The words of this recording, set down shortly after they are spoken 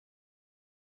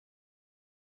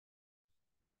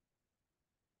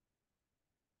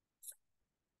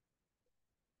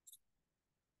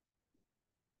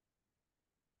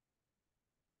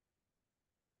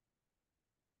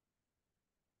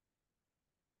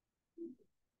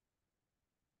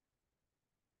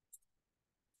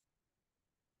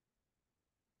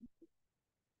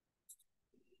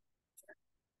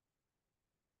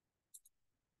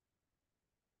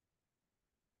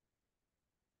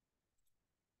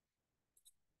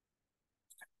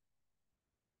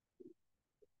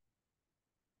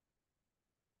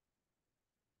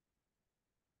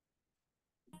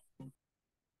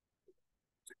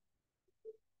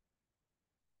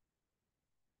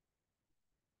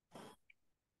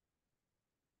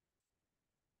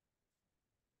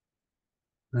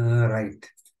Right.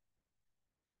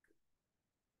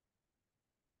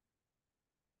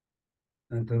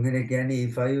 තුන්වෙනි කියන්නේ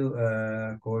E5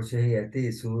 කෝෂෙහි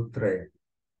ඇති සූත්‍රය.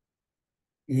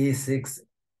 E6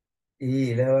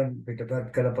 E11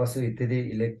 පිටපත් කළ පසු ඉතිරි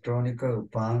ඉලෙක්ට්‍රෝනික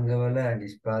උපාංගවල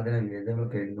නිෂ්පාදන වියදම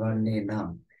පෙන්වන්නේ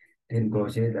නම් තින්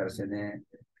කෝෂයේ දර්ශනය.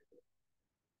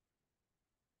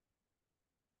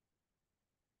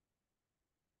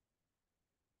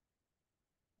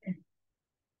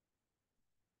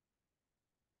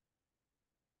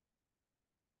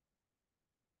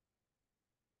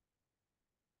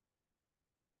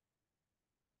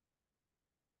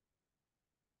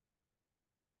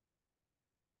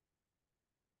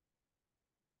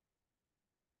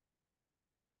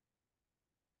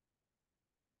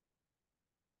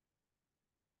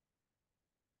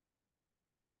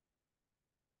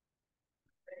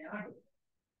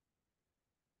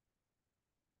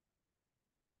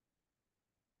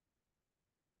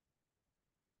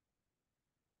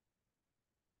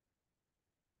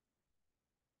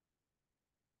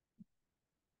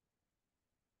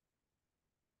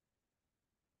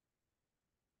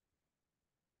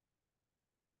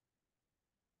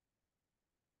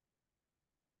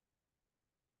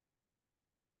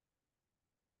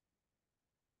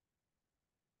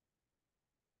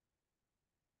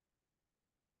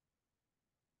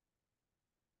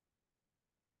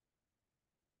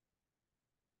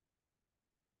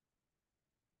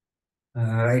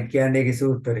 රයිට් කියන්නේ ඒකේ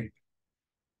සූත්‍රය.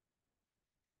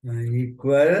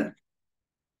 Equal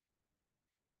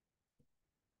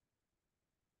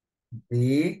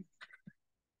B10.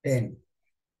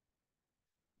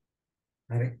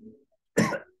 හරි.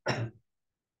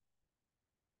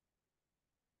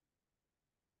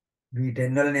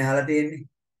 B10 වලනේ අහලා තියෙන්නේ.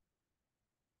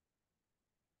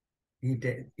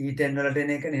 E10 වලට එන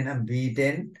එක නේ. එහෙනම්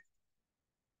B10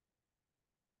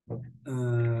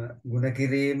 ගුණ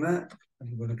කිරීම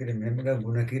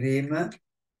ගුණ කිරීම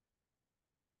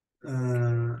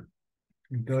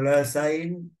dollar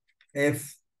sign F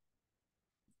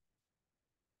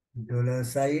dollar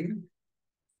sign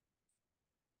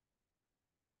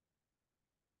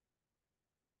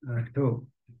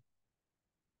 2.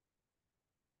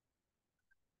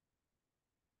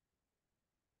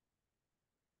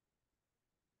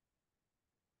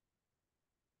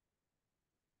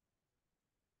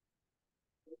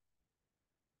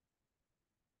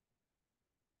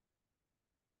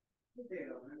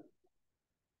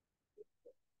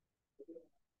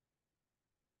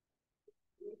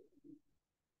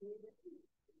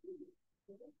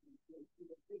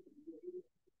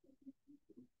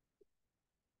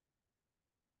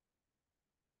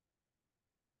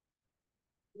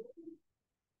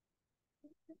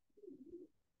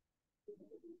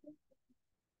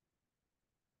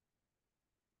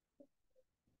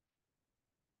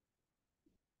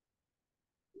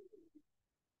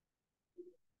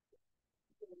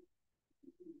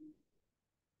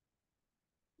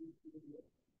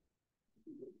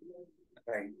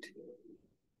 right.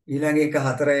 ඊළඟ එක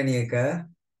හතරවෙනි එක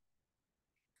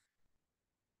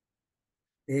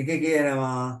ඒකේ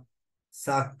කියනවා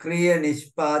සක්‍රීය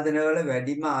නිෂ්පාදනවල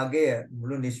වැඩිම අගය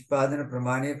මුළු නිෂ්පාදන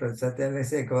ප්‍රමාණයේ ප්‍රතිශතයක්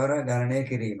ලෙස එකවර ගණනය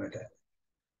කිරීමට.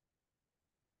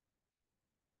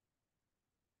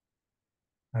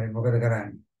 හරි මොකද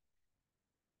කරන්නේ?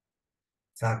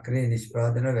 සක්‍රීය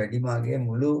නිෂ්පාදන වැඩිම අගය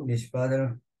මුළු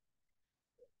නිෂ්පාදන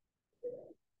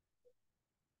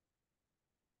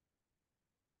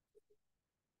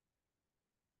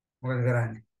මොකද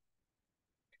කරන්නේ?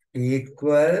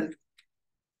 equal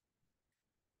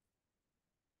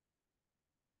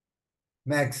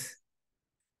max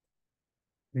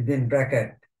within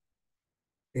bracket.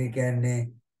 ඒ කියන්නේ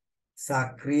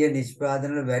සක්‍රීය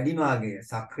නිෂ්පාදන වල වැඩිම අගය.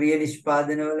 සක්‍රීය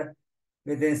නිෂ්පාදන වල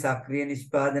මෙතන සක්‍රීය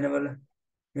නිෂ්පාදන වල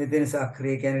මෙතන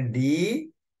සක්‍රීය කියන්නේ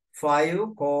D5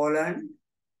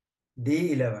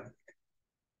 D11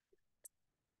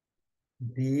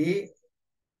 D5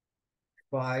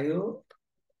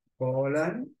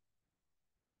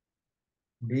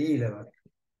 D11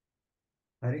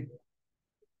 හරි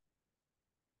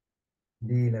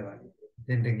D11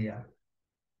 දෙන්න ගියා.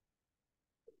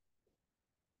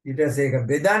 ඊට පස්සේ ඒක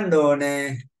බෙදන්න ඕනේ.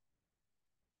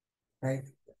 right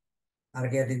අර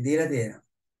කැටින් දීලා තියෙනවා.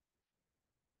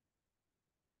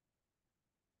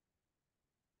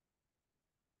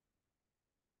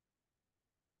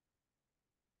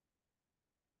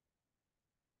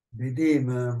 බෙදීම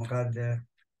මොකද්ද?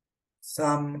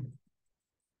 sum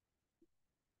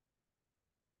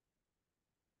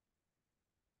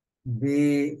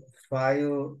B5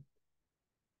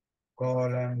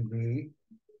 B11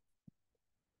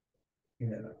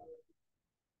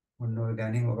 ඔන්න ඔය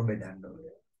ගණන් ඔක බෙදන්න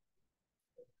ඕනේ.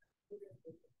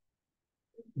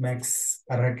 max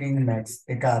අරකින් max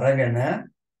එක අරගෙන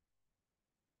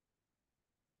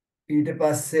ඊට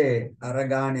පස්සේ අර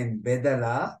ගානෙන්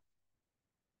බෙදලා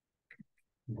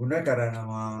ಗುಣ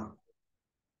කරනවා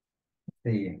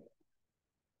 100න්.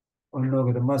 ඔන්න ඔක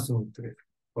තමයි සූත්‍රය.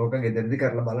 ඕක ගෙදරදී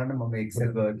කරලා බලන්න. මම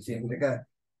Excel worksheet එක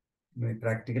මේ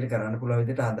ප්‍රැක්ටිකලි කරන්න පුළුවන්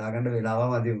විදිහට හදාගන්න වෙලාව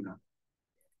මදි වුණා.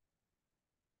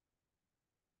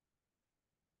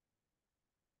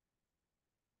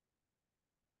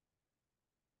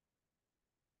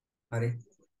 හරි.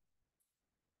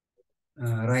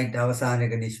 රයිට්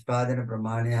අවසානයේ නිෂ්පාදන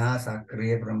ප්‍රමාණය හා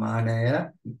සක්‍රීය ප්‍රමාණය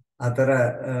අතර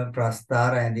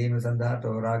ප්‍රස්ථාර ඇඳීම සඳහා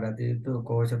තෝරා ගත යුතු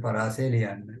කෝෂ පරාසය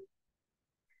ලියන්න.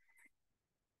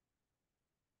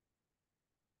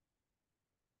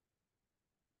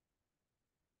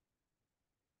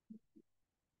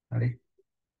 හරි.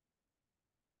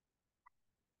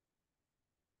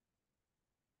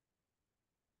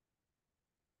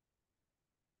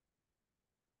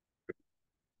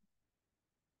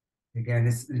 ඒ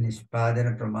කියන්නේ නිෂ්පාදන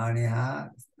ප්‍රමාණය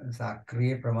හා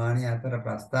සක්‍රීය ප්‍රමාණය අතර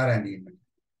ප්‍රස්ථාර ඇඳීම.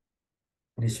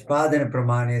 නිෂ්පාදන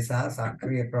ප්‍රමාණය සහ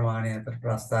සක්‍රීය ප්‍රමාණය අතර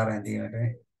ප්‍රස්ථාර ඇඳීමට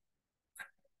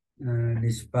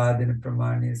නිෂ්පාදන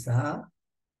ප්‍රමාණය සහ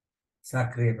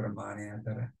සක්‍රීය ප්‍රමාණය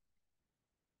අතර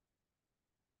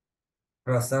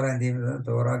ප්‍රස්ථාර ඇඳීම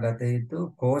තෝරා ගත යුතු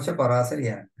කෝෂ පරාස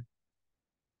ලියන්න.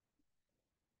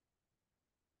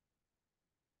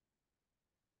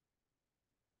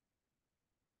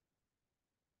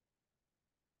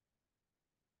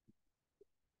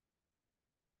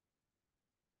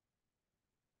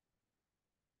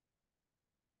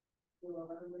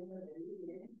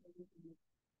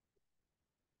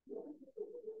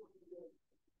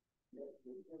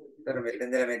 ඒතර මෙතෙන්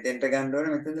ඉඳලා මෙතෙන්ට ගන්න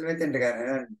ඕනේ. මෙතෙන් ඉඳලා මෙතෙන්ට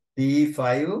ගන්න. D5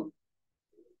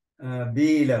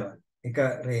 B11 එක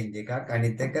රේන්ජ් එකක්.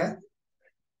 අනිත් එක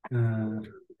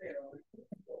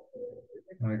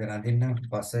මම හිතන අදින්නම්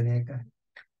පස්වෙනි එක.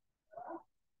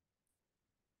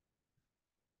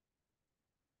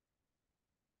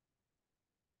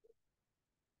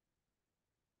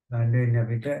 ගන්න වෙන්නේ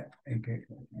අපිට එක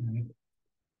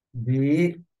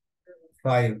B5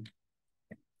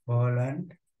 Poland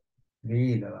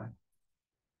B11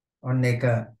 ඔන්න එක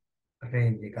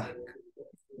රේන්ජ් එකක්.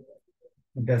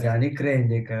 ඊට පස්සේ අනික්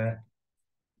රේන්ජ් එක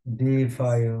D5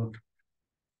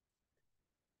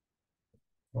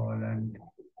 Poland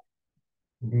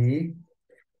B11.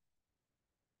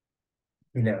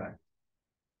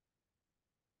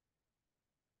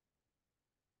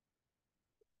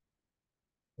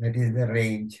 That is the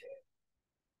range.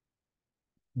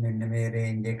 මෙන්න මේ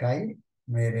රේන්ජ් එකයි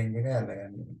මේ රේන්ජ් එකයි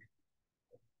අල්ලගන්න ඕනේ.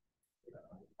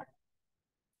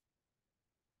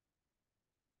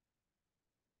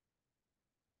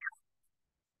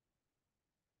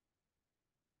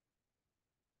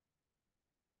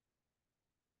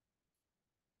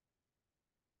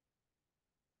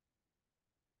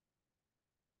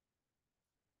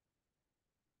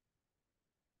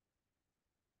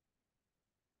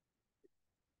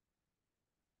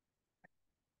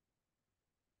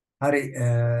 හරි.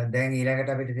 දැන්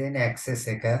ඊළඟට අපිට තියෙන්නේ access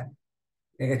එක.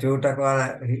 මේක චූටක් ඔයාලා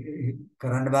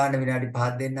කරන්න බාන්න විනාඩි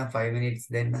 5ක් දෙන්නම් 5 minutes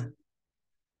දෙන්න.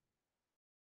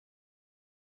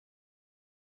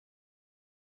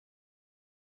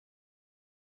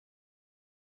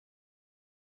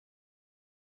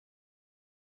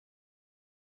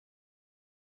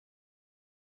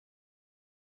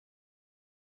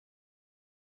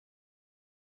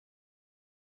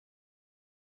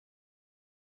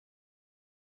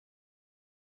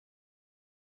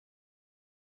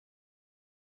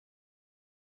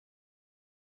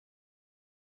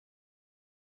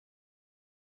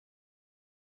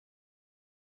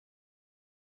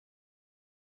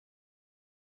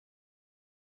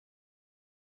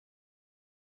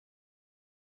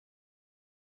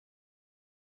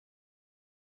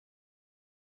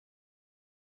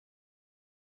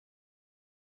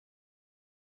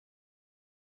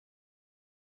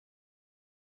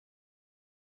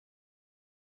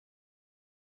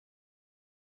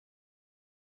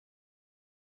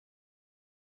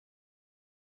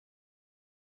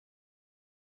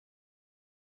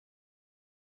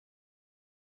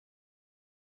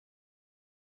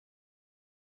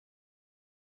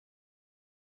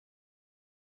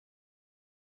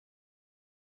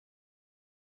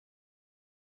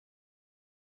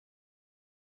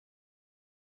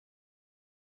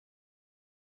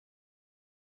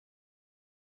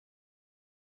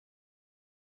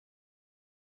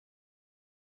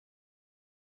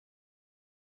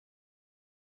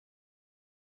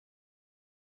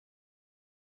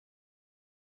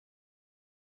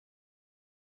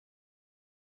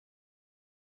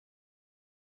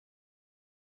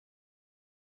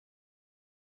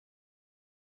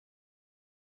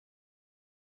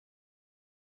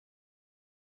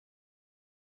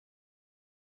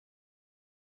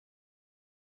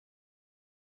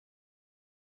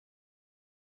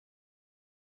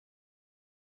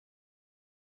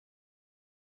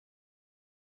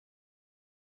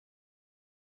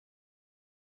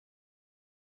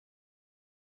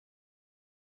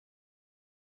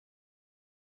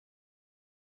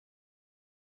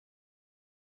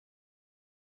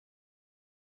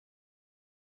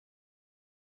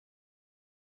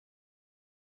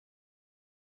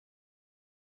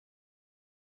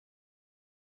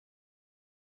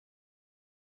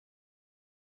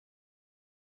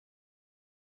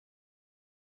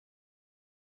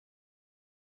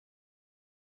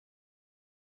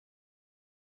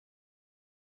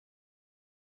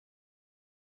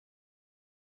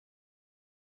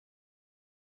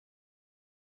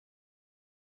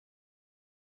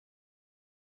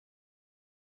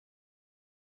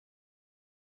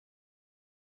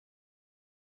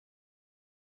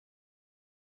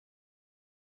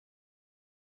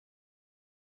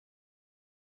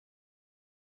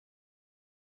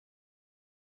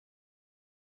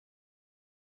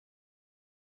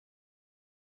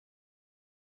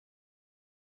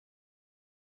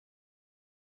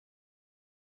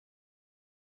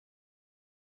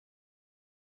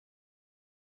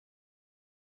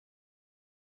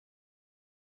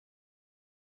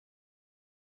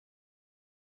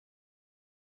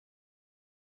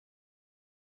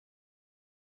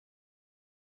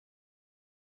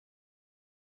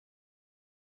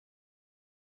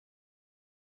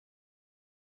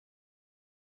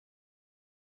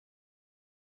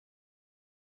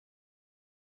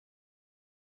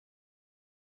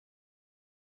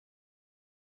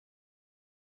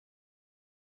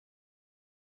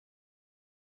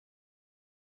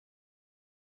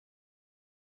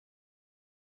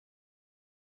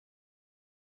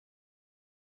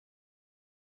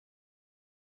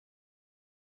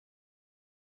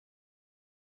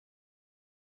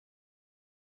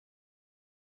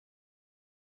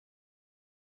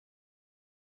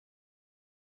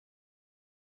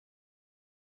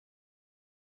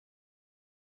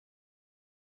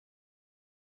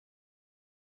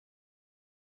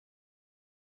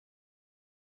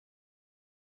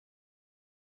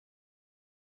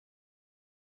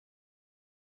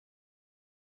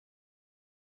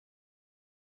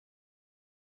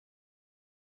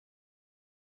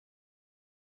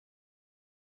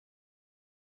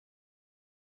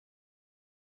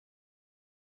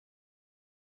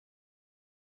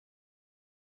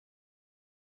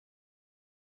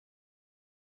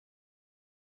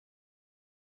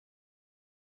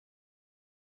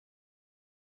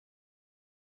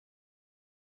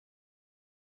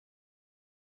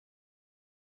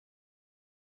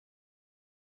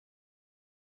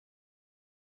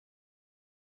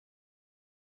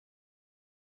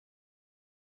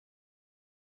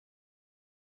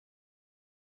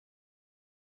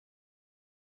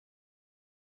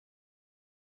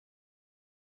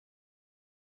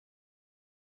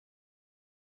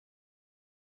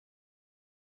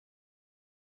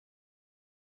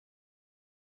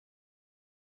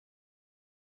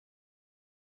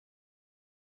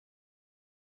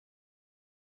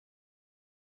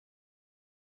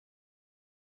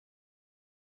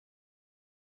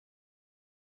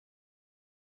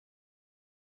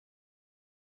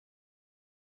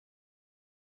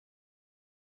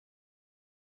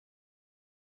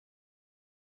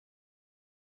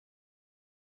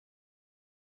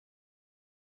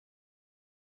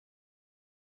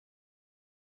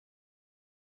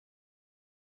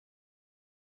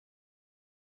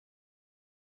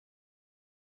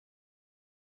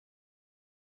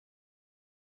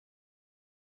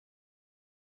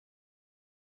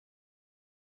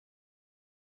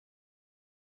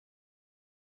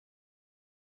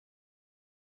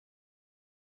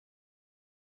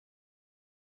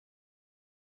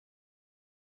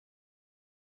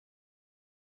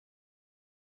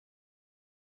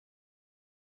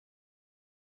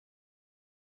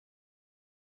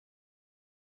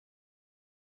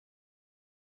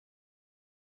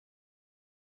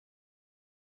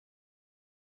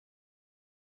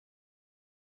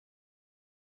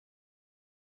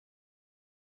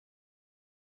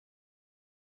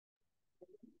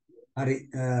 හරි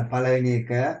පළවෙනි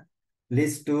එක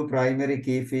list two primary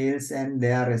key fields and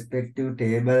their respective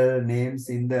table names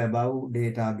in the above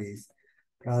database.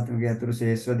 ප්‍රාථමික යතුරු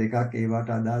ශේෂ්ත්‍ර දෙකක් ඒවට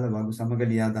අදාළ වගු සමග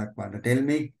ලියා දක්වන්න. tell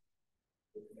me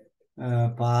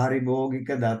පාරිභෝගික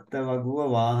දත්ත වගුව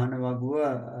වාහන වගුව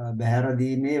බැහැර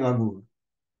දීමේ වගුව.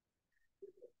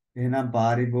 එහෙනම්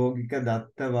පාරිභෝගික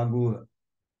දත්ත වගුව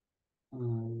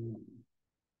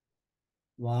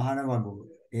වාහන වගුව.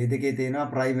 ඒ දෙකේ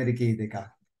තියෙනවා ප්‍රයිමරි කී දෙකක්.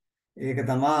 ඒක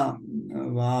තමයි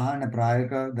වාහන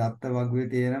ප්‍රායෝගික දත්ත වගුවේ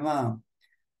තියෙනවා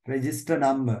රෙජිස්ටර්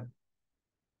නම්බර්.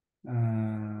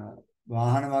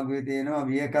 වාහන වගුවේ තියෙනවා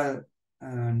vehicle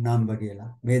නම්බර්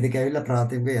කියලා. මේ දෙක ඇවිල්ලා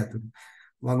ප්‍රාථමික යතුරු.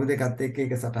 වගු දෙකත් එක්ක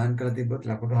එක සටහන් කරලා තිබ්බොත්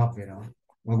ලකුණු හම්බ වෙනවා.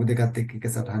 වගු දෙකත් එක්ක එක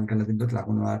සටහන් කරලා තිබ්බොත්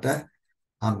ලකුණු වාට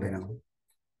හම්බ වෙනවා.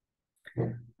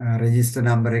 රෙජිස්ටර්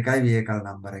නම්බර් එකයි vehicle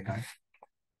නම්බර් එකයි.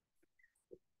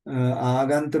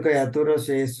 ආගන්තුක යතුරු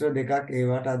ශේෂ්ත්‍ර දෙකක්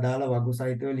ඒවට අදාළ වගු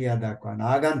සහිතව ලියා දක්වන්න.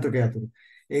 ආගන්තුක යතුරු.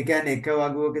 ඒ කියන්නේ එක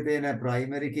වගුවක තියෙන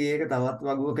ප්‍රයිමරි කී එක තවත්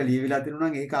වගුවක ලියවිලා තිනුනා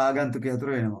නම් ඒක ආගන්තුක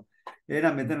යතුරු වෙනවා.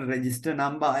 එහෙනම් මෙතන රෙජිස්ටර්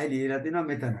නම්බර් ආයි ලියලා තිනවා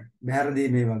මෙතන. බැහැර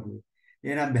දීමේ වගුවේ.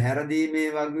 එහෙනම් බැහැර දීමේ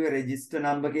වගුවේ රෙජිස්ටර්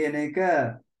නම්බර් කියන එක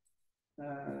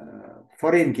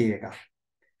ෆොරින් කී එකක්.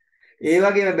 ඒ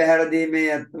වගේම බැහැර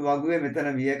දීමේ වගුවේ මෙතන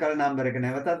vehicle නම්බර් එක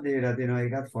නැවතත් දීලා තිනවා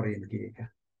ඒකත් ෆොරින් කී එක.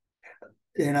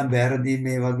 එහෙනම්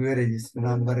බැහැරදීමේ වගුවේ රෙජිස්ටර්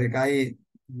නම්බර් එකයි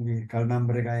vehicle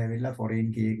නම්බර් එකයි ඇවිල්ලා ෆොරින්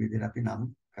කී එක විදිහට අපි නම්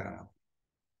කරනවා.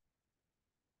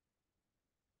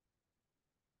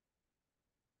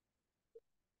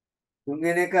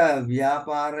 තුන්වෙනි එක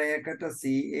ව්‍යාපාරයකට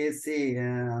CAC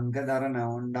අංක දරන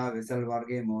Honda වෙසල්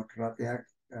වර්ගයේ මෝටර රථයක්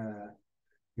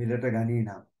මිලට ගනී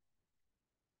නම්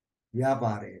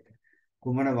ව්‍යාපාරයට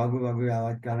කුමන වගුවේ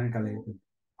අවස්ථාවෙන් කළ යුතුද?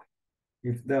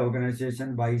 If the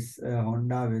organization buys a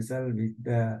Honda vessel with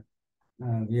the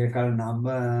vehicle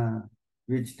number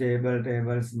which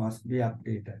tables must be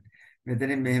updated.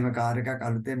 මෙතනින් මෙහෙම කාර් එකක්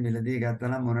අලුතෙන් මිලදී ගත්තා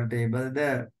නම් මොන ටේබල්ද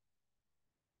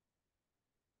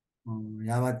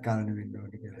යවත් කාලෙ වෙන්න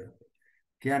ඕනේ කියලා.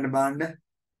 කියන්න බාන්න.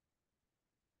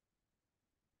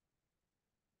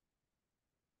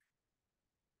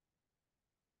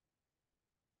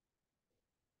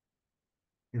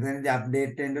 එතනදී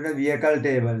අප්ඩේට් වෙන්න ඕනේ vehicle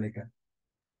table එක.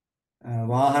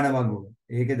 වාහන වගුව.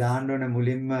 ඒකේ දාන්න ඕනේ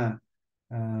මුලින්ම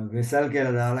vessel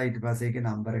කියලා දාලා ඊට පස්සේ ඒකේ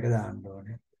නම්බර එක දාන්න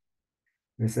ඕනේ.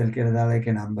 vessel කියලා දාලා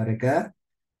ඒකේ නම්බර එක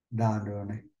දාන්න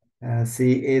ඕනේ.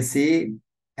 CAC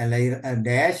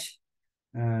dash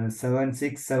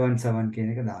 7677 කියන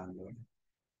එක දාන්න ඕනේ.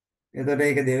 එතකොට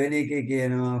ඒක දෙවෙනි එකේ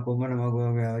කියනවා කොමන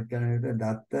වගුවක අවස්ථාවක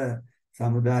දත්ත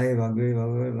සමුදායේ වගුවේ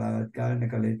අවස්ථාවක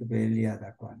කළ යුතු පෙළිය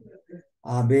දක්වන්න.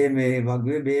 ආබේ මේ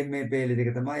වගුවේ බේ මේ පෙළිය දෙක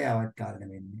තමයි අවස්ථාවක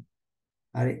වෙන්නේ.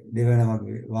 හරි දෙවෙනි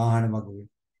වගුවේ වාහන වගුවේ.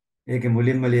 ඒකේ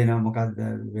මුලින්ම ලියනවා මොකද්ද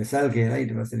වෙසල් කියලා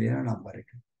ඊට පස්සේ ලියනවා නම්බර එක.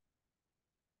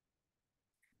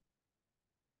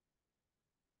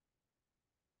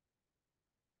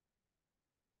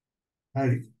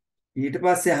 හරි ඊට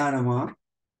පස්සේ අහනවා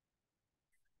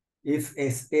if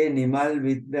SA Nimal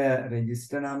with the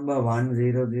register number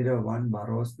 1001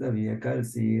 borrows the vehicle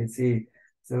CAC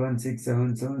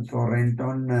 7677 for rent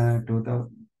on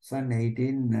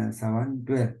 2018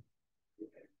 712,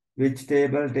 which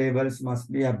tables must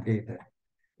be updated?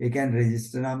 ඒ කියන්නේ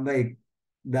register number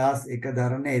 1001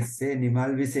 දරන SA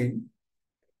Nimal විසින්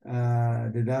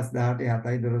 2018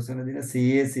 7/12 වෙනි දින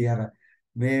CAC අර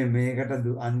මේකට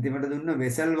අන්තිමට දුන්න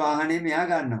වෙසල් වාහනේ මෙයා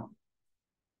ගන්නවා.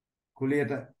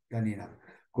 කුලියට ගනිනා.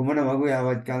 කුමන වගුවේ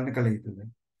යාවත් කාලන කළ යුතුද?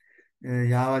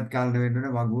 යාවත් කාලන වෙන්න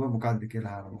ඕන වගුව මොකක්ද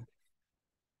කියලා අහනවා.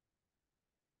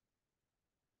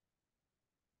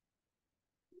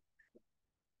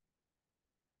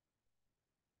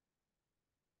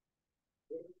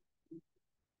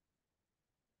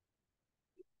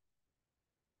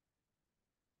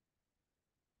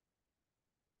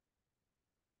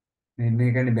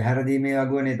 මේ කියන්නේ බහැර දීමේ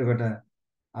වගුවනේ එතකොට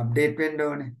අප්ඩේට් වෙන්න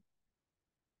ඕනේ.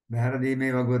 බහැර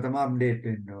දීමේ වගුව තමයි අප්ඩේට්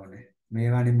වෙන්න ඕනේ.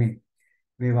 මේවා නෙමෙයි.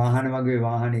 මේ වාහන වගුවේ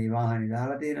වාහනේ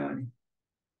දාලා තියෙනවනේ.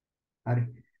 හරි.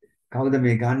 කවුද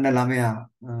මේ ගන්න ළමයා?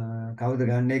 කවුද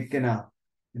ගන්න එක්කෙනා?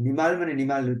 නිමල්මනේ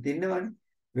නිමල්ලුත් ඉන්නවනේ.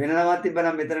 වෙන නමක්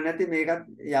තිබ්බනම් මෙතන නැති මේකත්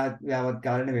යාවත්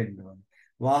කාලෙට වෙන්න ඕනේ.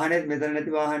 වාහනේත් මෙතන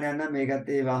නැති වාහනයක් නම් මේකත්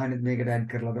ඒ වාහනේත් මේකට ඇඩ්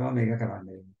කරලා තමයි මේක කරන්න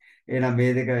වෙන්නේ. එහෙනම්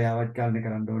මේ දෙක යාවත් කාලෙට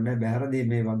කරන්න ඕනේ. බහැරදී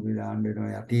මේ වගුවේ දාන්න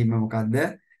වෙනවා. යටීම මොකද්ද?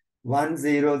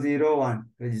 1001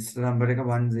 රෙජිස්ටර් නම්බර් එක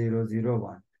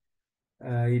 1001.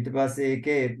 ඊට පස්සේ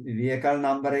ඒකේ vehicle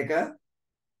නම්බර එක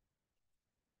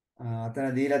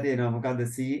අතන දීලා තියෙනවා මොකද්ද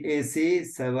CAC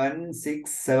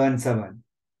 7677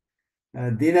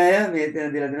 දිනය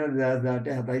මේතන දීලා තියෙනවා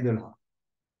 2018 7/12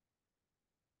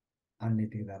 අන්න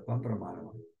ටික දාපන්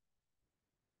ප්‍රමාණවත්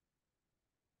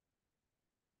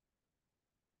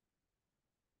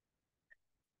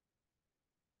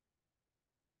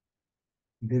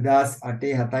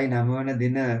 2008 7 වන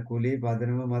දින කුලී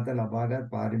පදනම මත ලබාගත්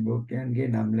පාරිභෝගිකයන්ගේ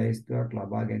නම් ලැයිස්තුවක්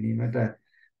ලබා ගැනීමට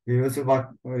විවසුමක්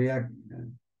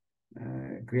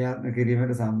ක්‍රියාත්මක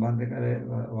කිරීමට සම්බන්ධ කර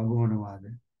වගු මොනවාද?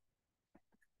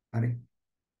 හරි.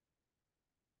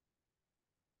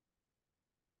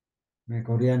 මේ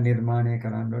කොරියන් නිර්මාණය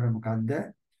කරන්න ඕන මොකද්ද?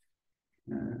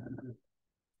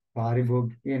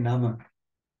 පාරිභෝගිකයේ නම.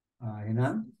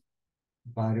 එහෙනම්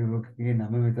පාරිභෝගිකයේ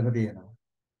නම මෙතන තියෙනවා.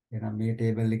 එහෙනම් මේ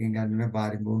ටේබල් එකෙන් ගන්න ඕන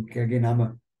පාරිභෝගිකයාගේ නම.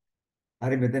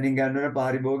 හරි මෙතනින් ගන්න ඕන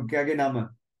පාරිභෝගිකයාගේ නම.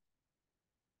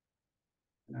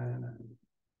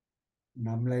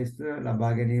 නම් ලයිස්තුව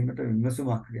ලබා ගැනීමට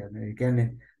විමසුමක් කියන්නේ. ඒ කියන්නේ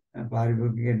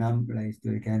පාරිභෝගිකගේ නම්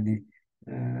ලයිස්තුව. ඒ කියන්නේ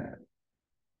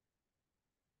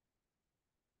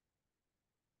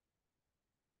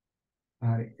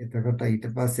හරි. එතකොට ඊට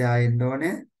පස්සේ ආයෙන්න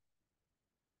ඕනේ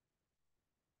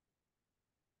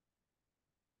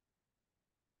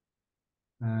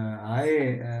ආයේ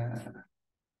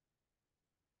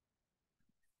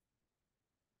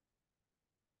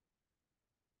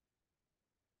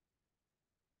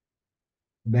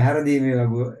බහැර දීමේ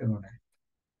වගුව එමුනේ.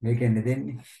 මේකෙන්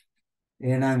දෙන්නේ.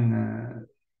 එහෙනම්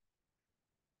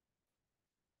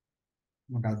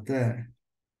මොකද්ද?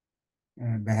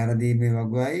 බහැර දීමේ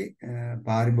වගුවයි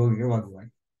පාරිභෝගික වගුවයි.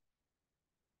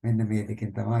 මෙන්න මේ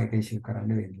දෙකෙන් තමයි ඒක ඉෂුව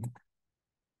කරන්න වෙන්නේ.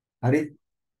 හරි?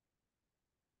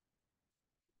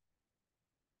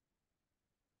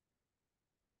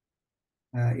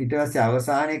 ඊට පස්සේ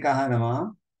අවසානයේක අහනවා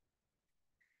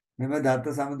මෙම දත්ත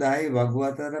සමුදායේ වගු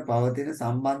අතර පවතින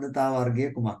සම්බන්ධතා වර්ගය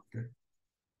කුමක්ද?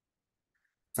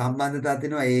 සම්බන්ධතා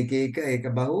තියෙනවා ඒක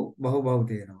බහු බහු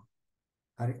තියෙනවා.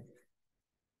 හරි.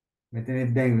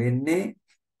 මෙතන දැන් වෙන්නේ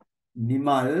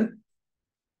නිමල්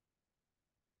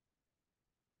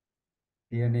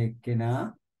කියන එක්කෙනා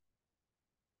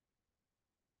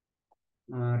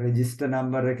රෙජිස්ටර්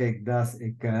නම්බර් එක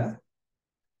 1001.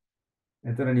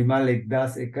 එතන නිමල්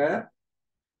 1001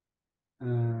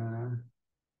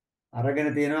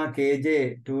 අරගෙන තියෙනවා KJ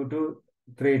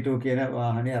 2232 කියන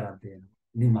වාහනේ අරන් තියෙනවා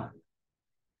නිමල්.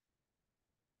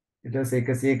 ඊට පස්සේ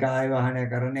 101 ආය වාහනය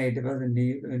කරන්නේ ඊට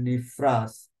පස්සේ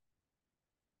නිෆ්‍රාස්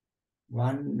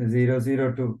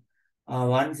 1002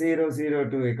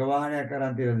 1002 එක වාහනයක්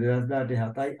අරන් තියෙනවා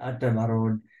 2018 7යි 8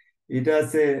 මරෝඩ්. ඊට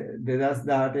පස්සේ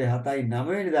 2018 7යි 9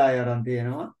 වෙනිදා ආය අරන්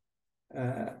තියෙනවා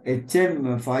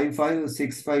HM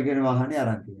 5565 කියන වාහනේ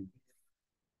අරන් තියෙනවා.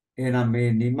 එහෙනම්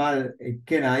මේ නිමල්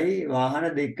එක්කෙනයි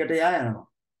වාහන දෙකකට යනවා.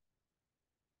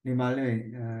 නිමල්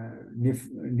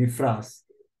නිෆ්‍රාස්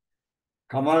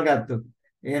කමල් ගත්තොත්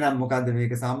එහෙනම් මොකද්ද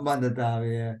මේක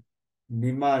සම්බන්ධතාවය?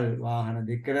 නිමල් වාහන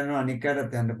දෙකකට යනවා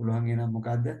අනිකටත් යන්න පුළුවන්. එහෙනම්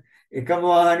මොකද්ද? එකම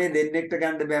වාහනේ දෙන්නෙක්ට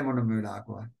ගන්න බෑ මොනම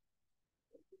වෙලාවකවත්.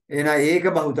 එහෙනම් ඒක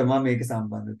බහු තමයි මේක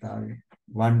සම්බන්ධතාවය.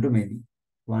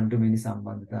 one to many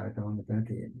සම්බන්ධතාවය තමයි මෙතන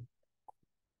තියෙන්නේ.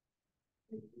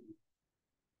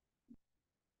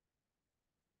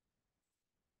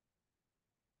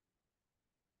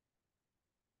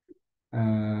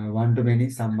 one to many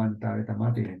සම්බන්ධතාවය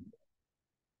තමයි තියෙන්නේ.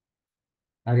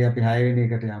 හරි අපි 6 වෙනි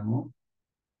එකට යමු.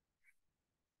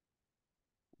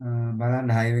 බලන්න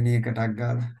 6 වෙනි එකටක්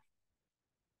ගාලා.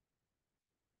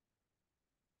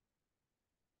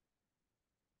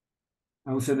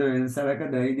 ඖෂධ වෙනසලක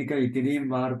දෛනික විකිණීම්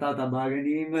වාර්තා තබා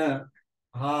ගැනීම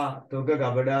හා තොග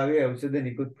ගබඩාවේ ඖෂධ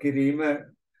නිකුත් කිරීම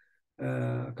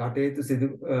කටයුතු සිදු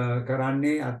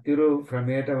කරන්නේ අත්තිරු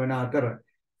ක්‍රමයට වන අතර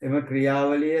එම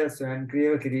ක්‍රියාවලිය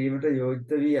ස්වයංක්‍රීයව කිරීමට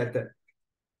යෝජිත වී ඇත.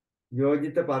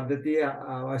 යෝජිත පද්ධතිය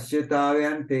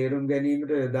අවශ්‍යතාවයන් තේරුම් ගැනීමට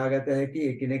යොදාගත හැකි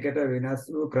එකිනෙකට වෙනස්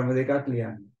වූ ක්‍රම දෙකක්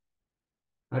ලියන්න.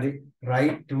 හරි.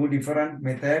 Write two different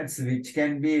methods which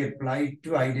can be applied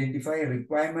to identify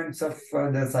requirements of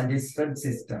the suggested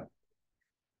system.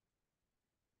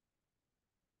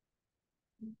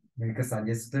 මේක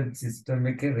suggested system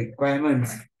එකේ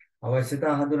requirements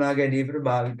අවශ්‍යතා හඳුනා ගැනීමට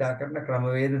භාවිතා කරන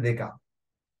ක්‍රමවේද දෙකක්.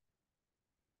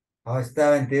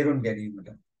 අවස්ථාවෙන් තේරුම් ගැනීමට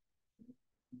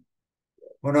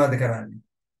මොනවද කරන්නේ?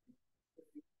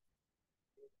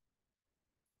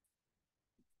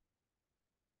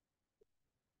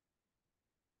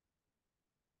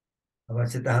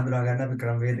 අවශ්‍යතා හඳුනා ගන්න අපි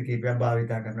ක්‍රමවේද කීපයක්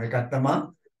භාවිතා කරනවා. එකක් තමයි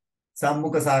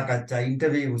සම්මුඛ සාකච්ඡා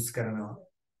ඉන්ටර්විව්ස් කරනවා.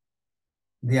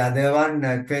 The other one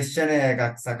question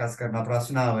එකක් සකස් කරනවා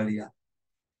ප්‍රශ්නාවලිය.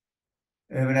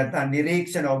 එහෙම නැත්නම්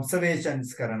නිරීක්ෂණ ඔබ්සර්වේෂන්ස්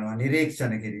කරනවා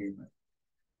නිරීක්ෂණ කිරීම.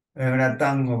 එහෙම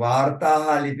නැත්නම් වාර්තා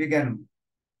හා ලිපි ගැනීම.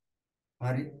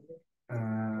 හරි.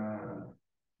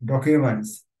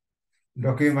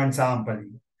 ડોකියුමන්ට්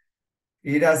සාම්පලින්.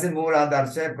 ඊට පස්සේ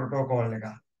මූලාදර්ශය ප්‍රොටෝකෝල් එක.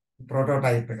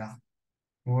 ප්‍රොටෝටයිප් එක.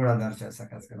 මූලාදර්ශය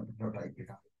සකස් කරන ප්‍රොටෝටයිප් එක.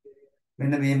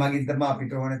 මෙන්න මේ මගින් තමයි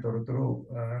අපිට ඕනේ තොරතුරු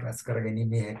රැස්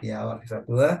කරගැනීමේ හැකියාව අපි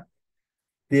සතුව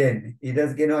තියෙන්නේ.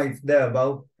 ඊට කියනවා if the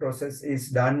above process is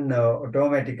done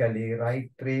automatically, write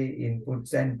three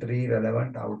inputs and three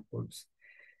relevant outputs.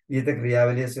 ඊට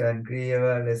ක්‍රියාවලිය ස්වයංක්‍රීයව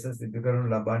ලෙස සිදු කරනු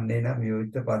ලබන්නේ නම්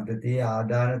යෝජිත පද්ධතියේ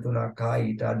ආදාන තුනක් හා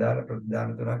ඊට අදාළ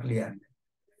ප්‍රතිදාන තුනක් ලියන්න.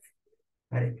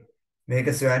 හරි.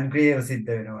 මේක ස්වයංක්‍රීයව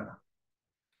සිද්ධ වෙනවා නම්.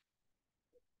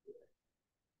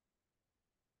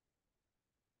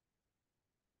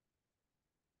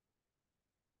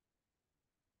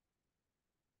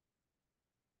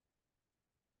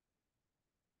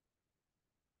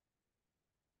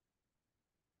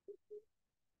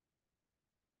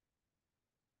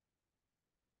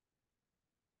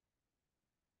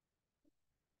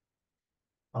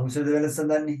 ඖෂධ වෙනස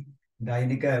දන්නේ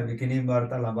දෛනික විකිණීම්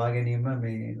වාර්තා ලබා ගැනීම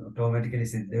මේ ඔටෝමැටිකලි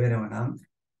සිද්ධ වෙනවා නම්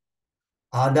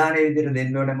ආදානයේ විදිහට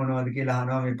දෙන්න ඕනේ මොනවද කියලා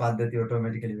අහනවා මේ පද්ධතිය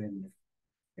ඔටෝමැටිකලි වෙන්නේ.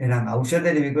 එහෙනම්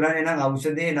ඖෂධෙ විකුණන්නේ නම්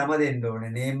ඖෂධයේ නම දෙන්න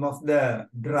ඕනේ. name of the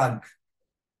drug.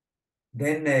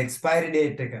 then expiry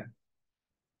date එක.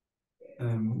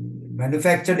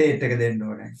 manufacture date එක දෙන්න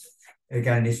ඕනේ. ඒ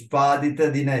කියන්නේ නිෂ්පාදිත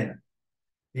දිනය.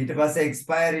 ඊට පස්සේ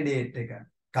expiry date එක.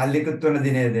 කල්ලිකුත් වන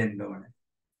දිනය දෙන්න ඕනේ.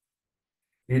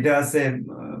 ඊට පස්සේ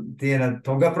තියෙන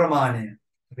තොග ප්‍රමාණය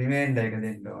රිමේන්ඩර් එක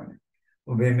දෙන්න ඕනේ.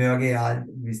 ඔබේ මේ වගේ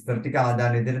විස්තර ටික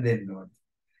ආදාන විදිහට දෙන්න ඕනේ.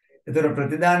 ඒතර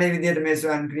ප්‍රතිදානයේ විදිහට මේ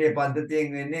ස්වයංක්‍රීය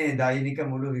පද්ධතියෙන් වෙන්නේ දෛනික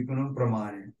මුළු විකුණුම්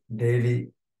ප්‍රමාණය. daily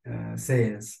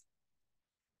sales.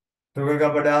 තොග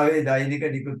කපඩාවේ දෛනික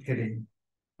නිකුත් කිරීම.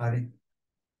 හරි.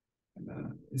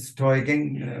 ස්ටෝ එකෙන්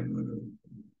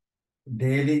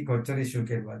daily කොච්චර ඉෂුව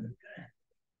කෙරුවද?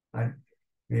 හරි.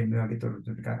 මේ වගේ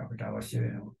තොරතුරු ටික අපිට අවශ්‍ය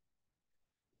වෙනවා.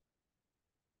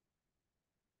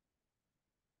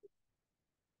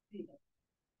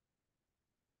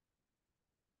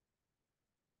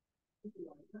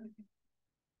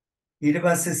 ඊට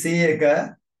පස්සේ C එක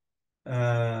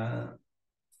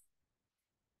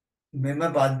මෙම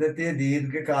පද්ධතිය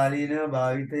දීර්ඝ කාලීනව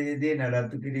භාවිතයේදී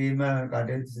නඩත්තු කිරීම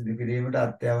කටයුතු සිදු කිරීමට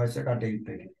අත්‍යවශ්‍ය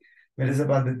කටයුත්තකි. මෙලෙස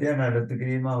පද්ධතිය නඩත්තු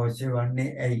කිරීම අවශ්‍ය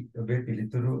වන්නේ ඇයි? ඔබේ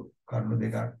පිළිතුරු කරුණු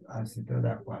දෙකක් අංශිතව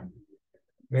දක්වන්න.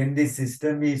 When this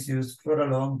system is used for a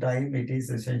long time, it is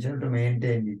essential to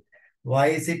maintain it. Why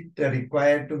is it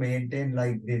required to maintain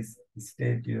like this?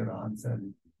 State your answer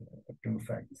with two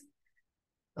facts.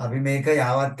 අපි මේක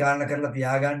යාවත් කාලන කරලා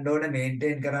තියාගන්න ඕනේ,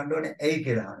 මේන්ටේන් කරන්න ඕනේ ඇයි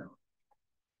කියලා අහනවා.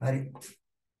 හරි.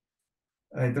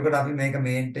 එතකොට අපි මේක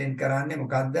මේන්ටේන් කරන්නේ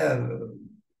මොකද්ද?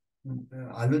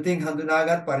 අලුතින්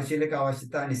හඳුනාගත් පරිශීලක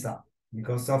අවශ්‍යතා නිසා.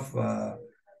 Because of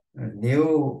new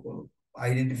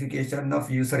identification of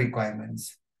user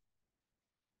requirements.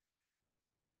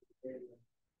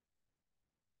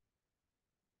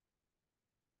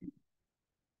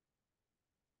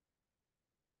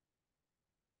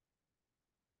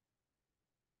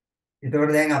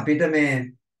 එතකොට දැන් අපිට මේ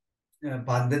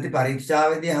පද්ධති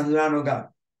පරීක්ෂාවේදී හඳුනා නොගත්.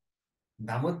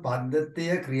 නමුත්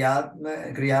පද්ධතිය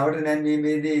ක්‍රියාවට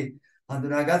නැංවීමේදී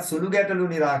හඳුනාගත් සුළු ගැටලු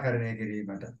निराකරණය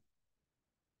කිරීමට.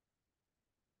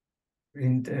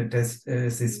 In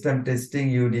system testing,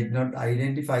 you did not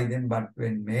identify them, but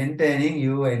when maintaining,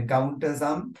 you encounter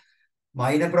some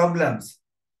minor problems.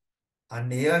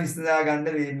 අන්න ඒවා විසඳා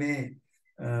ගන්න මේ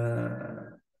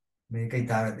මේක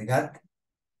ඉතා වැදගත්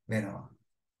වෙනවා.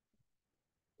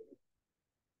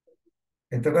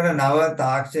 එතකොට නව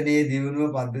තාක්ෂණයේ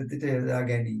දියුණුව පද්ධතියට යොදා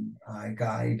ගැනීම. ඒක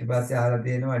ඊට පස්සේ අහලා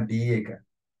තියෙනවා D එක.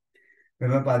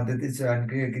 මෙම පද්ධති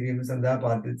ස්වයංක්‍රීය කිරීම සඳහා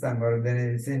පද්ධති සංවර්ධනය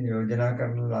විසින් යෝජනා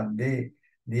කරන ලද්දේ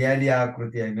දියැලි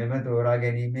ආකෘතියයි. මෙම තෝරා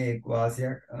ගැනීමේ එක්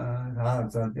වාසියක් හා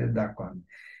අනුසාරයක් දක්වන්න.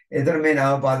 එතකොට මේ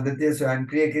නව පද්ධතිය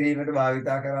ස්වයංක්‍රීය කිරීමට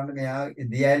භාවිතා කරන්න මෙයා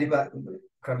දියැලි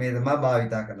ක්‍රමය තමයි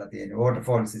භාවිතා කරලා තියෙන්නේ.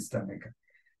 waterfall system එක.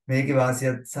 මේකේ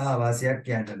වාසියක් සහ අවාසියක්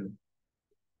කියන්නලු.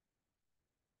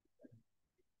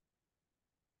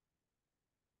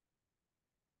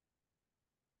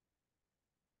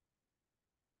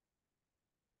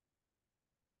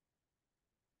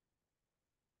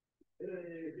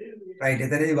 රයිට්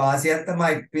එතනදී වාසියක් තමයි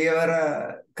එක්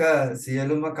පියවරක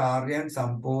සියලුම කාර්යයන්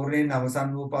සම්පූර්ණයෙන් අවසන්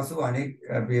වූ පසු අනෙක්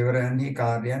පියවරන්හි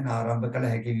කාර්යයන් ආරම්භ කළ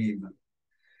හැකි වීම.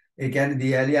 ඒ කියන්නේ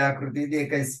දියැලි ආකෘතියේදී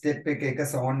එක ස්ටෙප් එක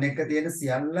සෝන් එක තියෙන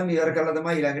සියල්ලම ඉවර කළා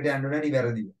තමයි ඊළඟට යන්න ඕනේ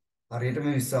නිවැරදිව.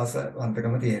 හරියටම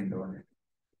විශ්වාසවන්තකම තියෙන්න ඕනේ.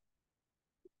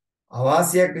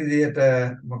 අවාසියක් විදිහට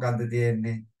මොකද්ද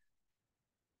තියෙන්නේ?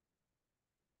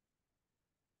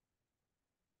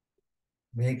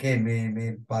 මේකේ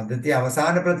මේ පද්ධතිය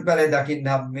අවසාන ප්‍රතිඵලය දකින්න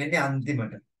හම් වෙන්නේ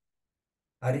අන්තිමට.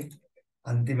 හරි.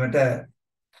 අන්තිමට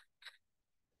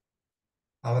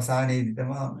අවසානයේදී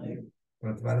තමයි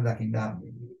ප්‍රතිඵල දකින්න හම්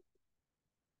වෙන්නේ.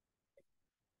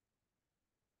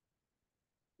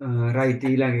 රයිට්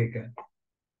ඊළඟ එක.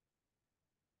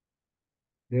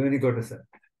 දෙවෙනි කොටස.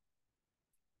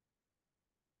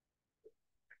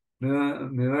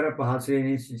 මෙවර පහසුවෙන්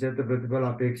නිශ්චිත ප්‍රතිඵල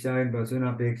අපේක්ෂාවෙන් පසුවන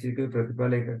අපේක්ෂිත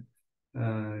ප්‍රතිඵල එක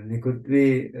නිකුත්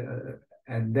වී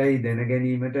ඇද්දැයි දැන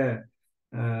ගැනීමට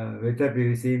වෙත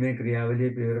පිවිසීමේ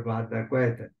ක්‍රියාවලිය පියවර 5ක් දක්වා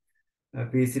ඇත.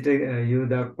 පිසිට U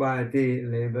දක්වා ඇති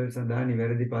ලේබල් සඳහා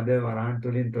නිවැරදි පද වරහන්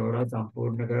තුලින් තෝරා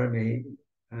සම්පූර්ණ කර මෙහි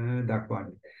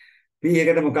දක්වන්නේ. P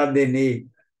එකට මොකක්ද දෙන්නේ?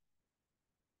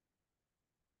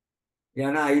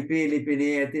 යන IP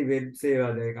ලිපිනේ ඇති වෙබ්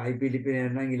සේවාද. ඒක IP ලිපිනේ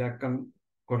නම් ඉලක්කම්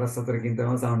කොටස් 4කින්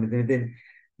තමයි සම්බන්ධ වෙන්නේ.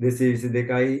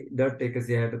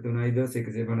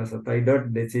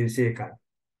 222.163.157.251.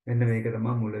 මෙන්න මේක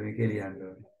තමයි මුල මේකේ ලියන්න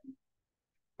ඕනේ.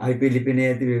 IP ලිපිනේ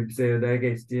ඇති වෙබ් සේවාවක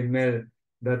HTML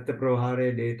දත්ත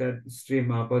ප්‍රවාහයේ data stream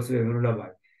ආපසු එවනු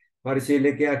ලබයි.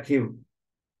 පරිශීලකයා Q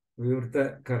විවෘත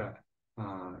කර.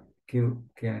 Q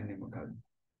කියන්නේ මොකක්ද?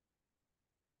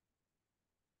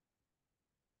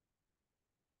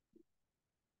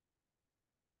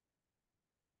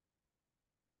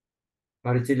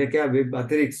 පරිශීලකයා වෙබ්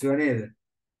අතිරික්ෂව නේද?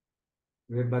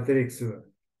 වෙබ් අතිරික්ෂව.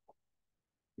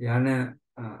 යන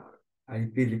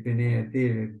IP ලිපිනේ ඇති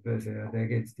වෙබ්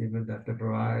සේවාවක HTML දත්ත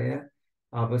ප්‍රවාහය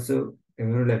ආපසු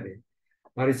එවනු ලැබේ.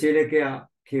 පරිශීලකයා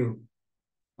Q.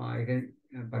 ඒක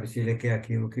පරිශීලකයා Q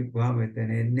කිව්වම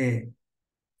මෙතන එන්නේ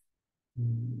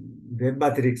වෙබ්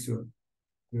අතිරික්ෂව.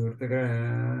 විවෘත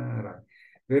කරා.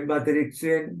 වෙබ්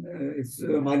අතිරික්ෂයෙන්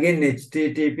මගෙන්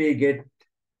HTTP get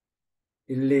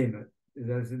ඉල්ලීම.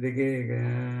 දවස් දෙකේ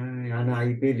යන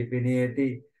IP ලිපිනේ ඇති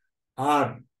R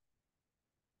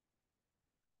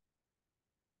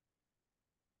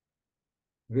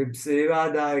වෙබ්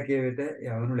සේවාදායකය වෙත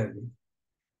යවනු ලැබේ.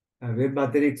 වෙබ්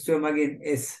අතිරික්ෂව මගින්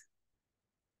S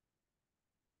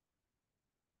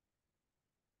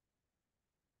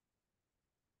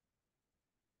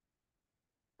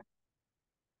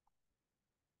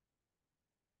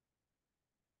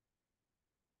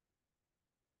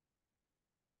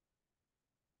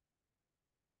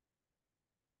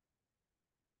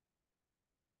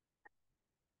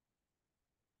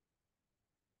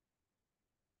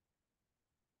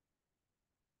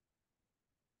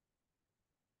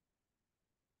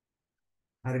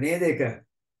හරි නේද ඒක?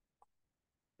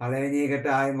 පළවෙනි එකට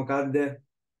ආයේ මොකද්ද?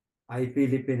 IP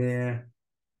ලිපිනය.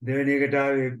 දෙවෙනි එකට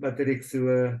ආවේ වෙබ් අතිරික්ෂව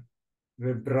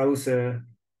වෙබ් බ්‍රවුසර්.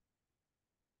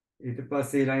 ඊට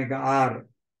පස්සේ ඊළඟ එක R.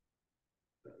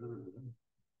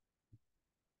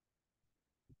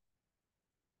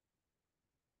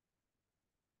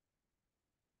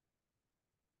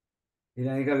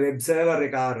 ඊළඟ එක වෙබ් සර්වර්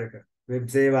එක R එක. වෙබ්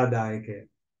සේවාදායකය.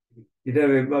 ඊට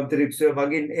වෙබ් අතිරික්ෂව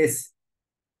මගින් S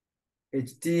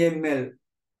HTML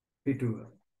පිටුව.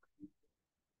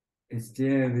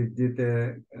 HTML විද්‍යුත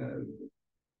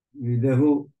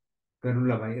විදහු කරනු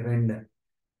ලබයි රෙන්ඩර්.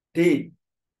 T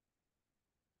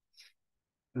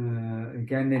ඒ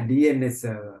කියන්නේ DNS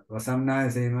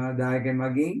වසම්නාය සේවාදායක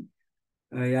මගින්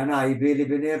යන IP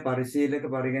ලිපිනය පරිශීලක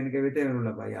පරිගණක වෙත එනු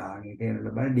ලබයි. ඒක එනු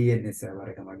ලබන DNS සර්වර්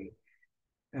එක මගින්.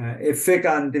 F එක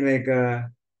අන්තිම එක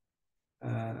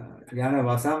යන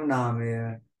වසම් නාමය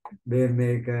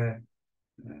මේක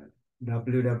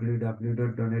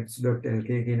www.donets.lk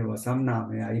කියන වසම්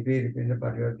නාමය IP ලිපින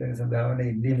පරිවර්තන සඳහා වන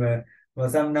ඉල්ලීම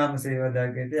වසම් නාම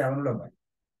සේවාදායකයට යවනු ලබයි.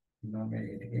 මම මේ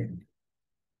කියන්නේ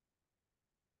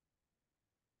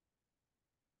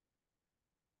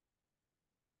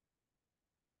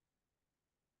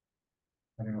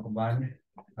හරි මොකද බලන්න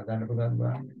හදන්න පුළුවන්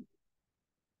බලන්න.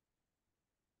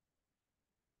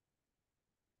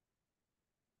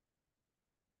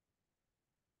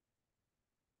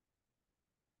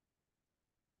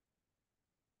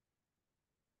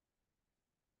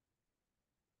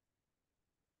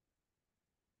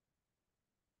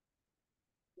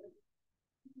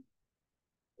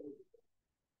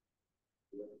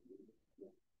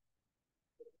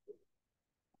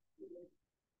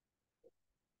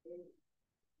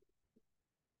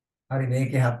 හරි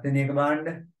මේකේ 7 වෙනි එක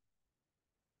බලන්න.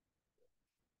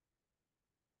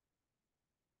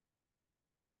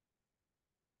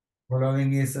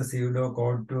 Following is a pseudo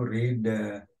code to read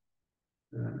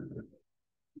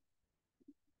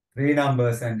three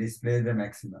numbers and display the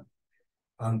maximum.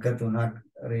 අංක 3ක්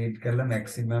read කරලා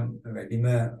maximum වැඩිම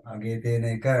අගේ තියෙන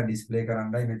එක display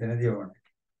කරන්නයි මෙතනදී ඕනේ.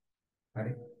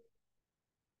 හරි.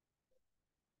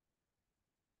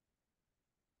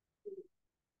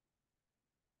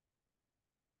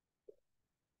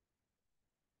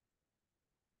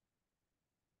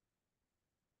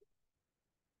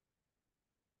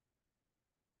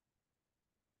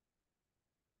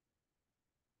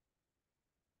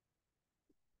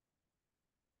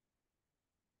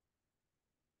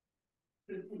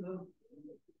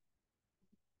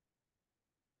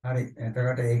 හරි.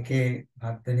 එතකොට ඒකේ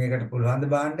 7 වෙනි එකට පුළුවන් ද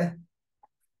බලන්න?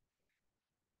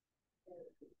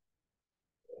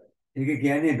 ඒක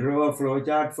කියන්නේ draw a flow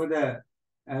chart for the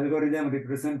algorithm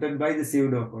represented by the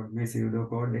pseudocode. මේ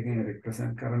pseudocode එකෙන්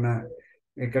represent කරන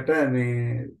එකට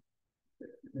මේ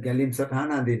ගැලීම්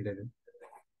සටහන අඳින්නද?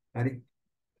 හරි.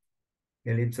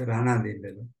 ගැලීම් සටහන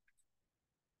අඳින්නද?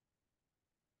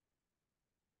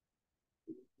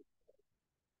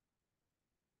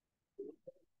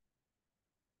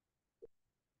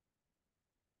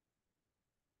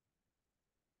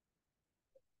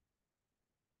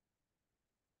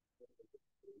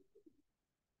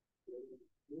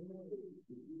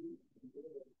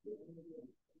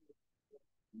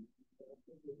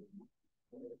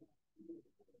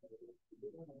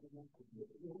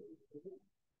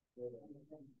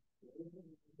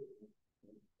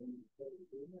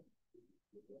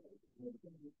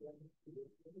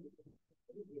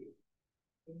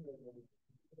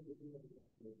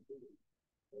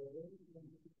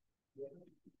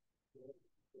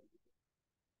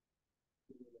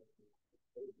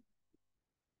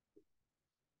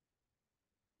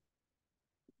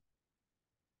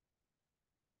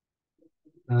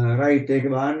 රයිට් ඒක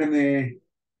බලන්න මේ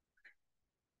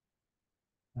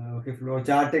ඕකේ ෆ්ලෝ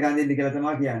chart එක අඳින්න කියලා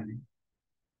තමයි කියන්නේ.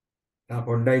 තා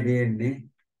පොඩ්ඩයි තියෙන්නේ.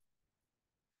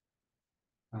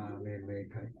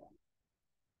 මේකයි.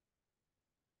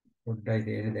 පොඩ්ඩයි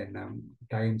තියෙන්නේ දැන් නම්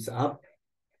times up.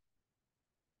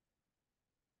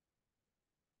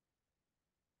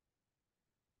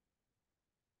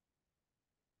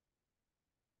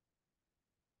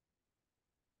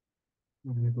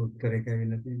 මේක උත්තරේ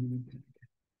කැවිලා තියෙන්නේ.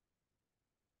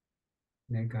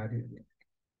 නෑ කාර්යය.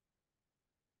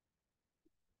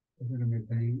 ඒක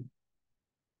මෙතනින්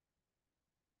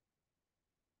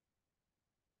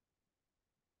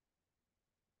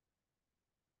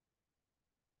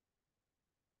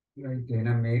රයිට්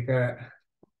එහෙනම් මේක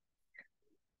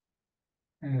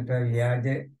ව්‍යාජ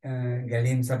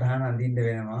ගැලීම් සටහන අඳින්න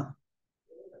වෙනවා.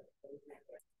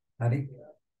 හරි.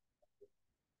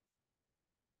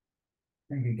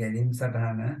 මේක ගැලීම්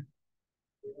සටහන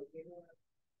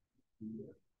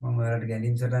මම ඔයාලට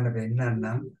ගැලීම් සටහන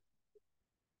පෙන්නන්නම්.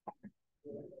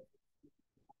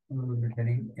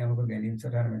 මෙතනින් යමුකෝ ගැලීම්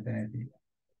සටහන මෙතන ඇති.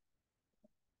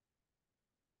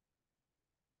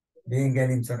 මේ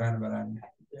ගැලීම් සටහන බලන්න.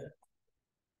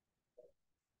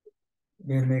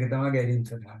 මේක තමයි ගැලීම්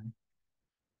සටහන.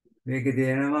 මේකේ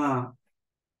තියෙනවා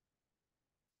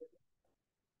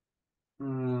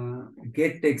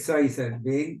get xyz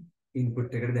being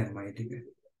input එකට දැම්මයි ටික.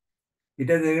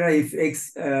 ඊට දෙනවා if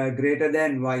x greater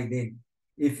than y then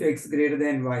if x greater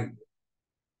than y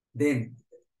then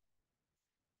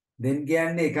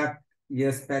කියන්නේ එකක්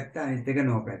yes පැත්ත අනිත් එක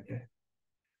no පැත්ත.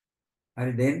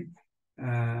 හරි then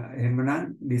එහෙමනම්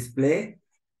display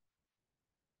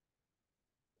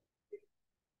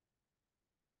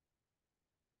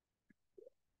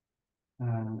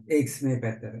x මේ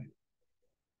පැත්තට.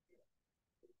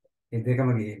 ඒ දෙකම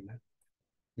ගිහින්.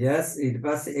 yes ඊට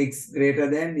පස්සේ x greater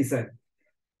than z.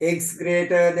 x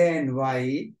greater than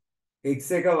y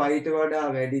x එක y ට වඩා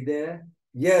වැඩිද?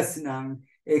 yes නම්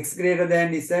x greater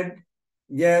than z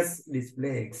yes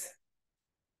display x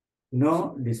no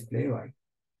display y.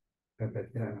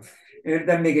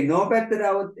 එතන මේකේ no පැත්තට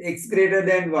આવොත් x greater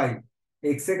than y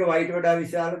x එක y ට වඩා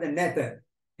විශාලද නැත.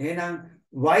 එහෙනම්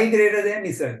y greater than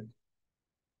z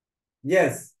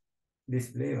yes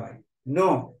display y no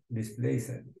display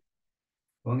z.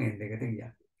 කොහොම එන්න එකට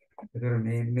ගියා. ඒතර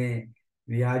මේ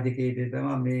ව්‍යාජකයේ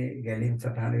තමයි මේ ගැලීම්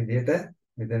සටහන විදිහට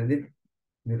මෙතනදී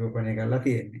නිරූපණය කරලා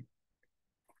තියෙන්නේ.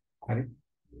 හරි.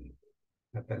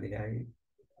 40යි.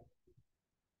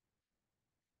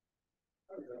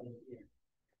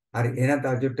 හරි එහෙනම්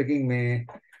තව චුට්ටකින් මේ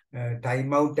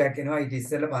ටයිම් අවුට් එකක් එනවා. ඊට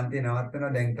ඉස්සෙල්ලා පන්තිය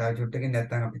නවත්තනවා. දැන් තව චුට්ටකින්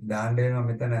නැත්තම් අපිට දාන්න වෙනවා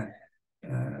මෙතන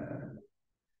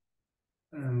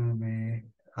මේ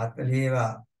 40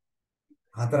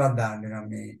 හතරක් දාන්න වෙනවා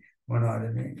මේ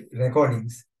මොනවද මේ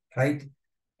recordings right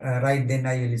right then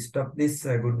I will stop this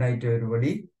good night to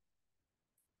everybody.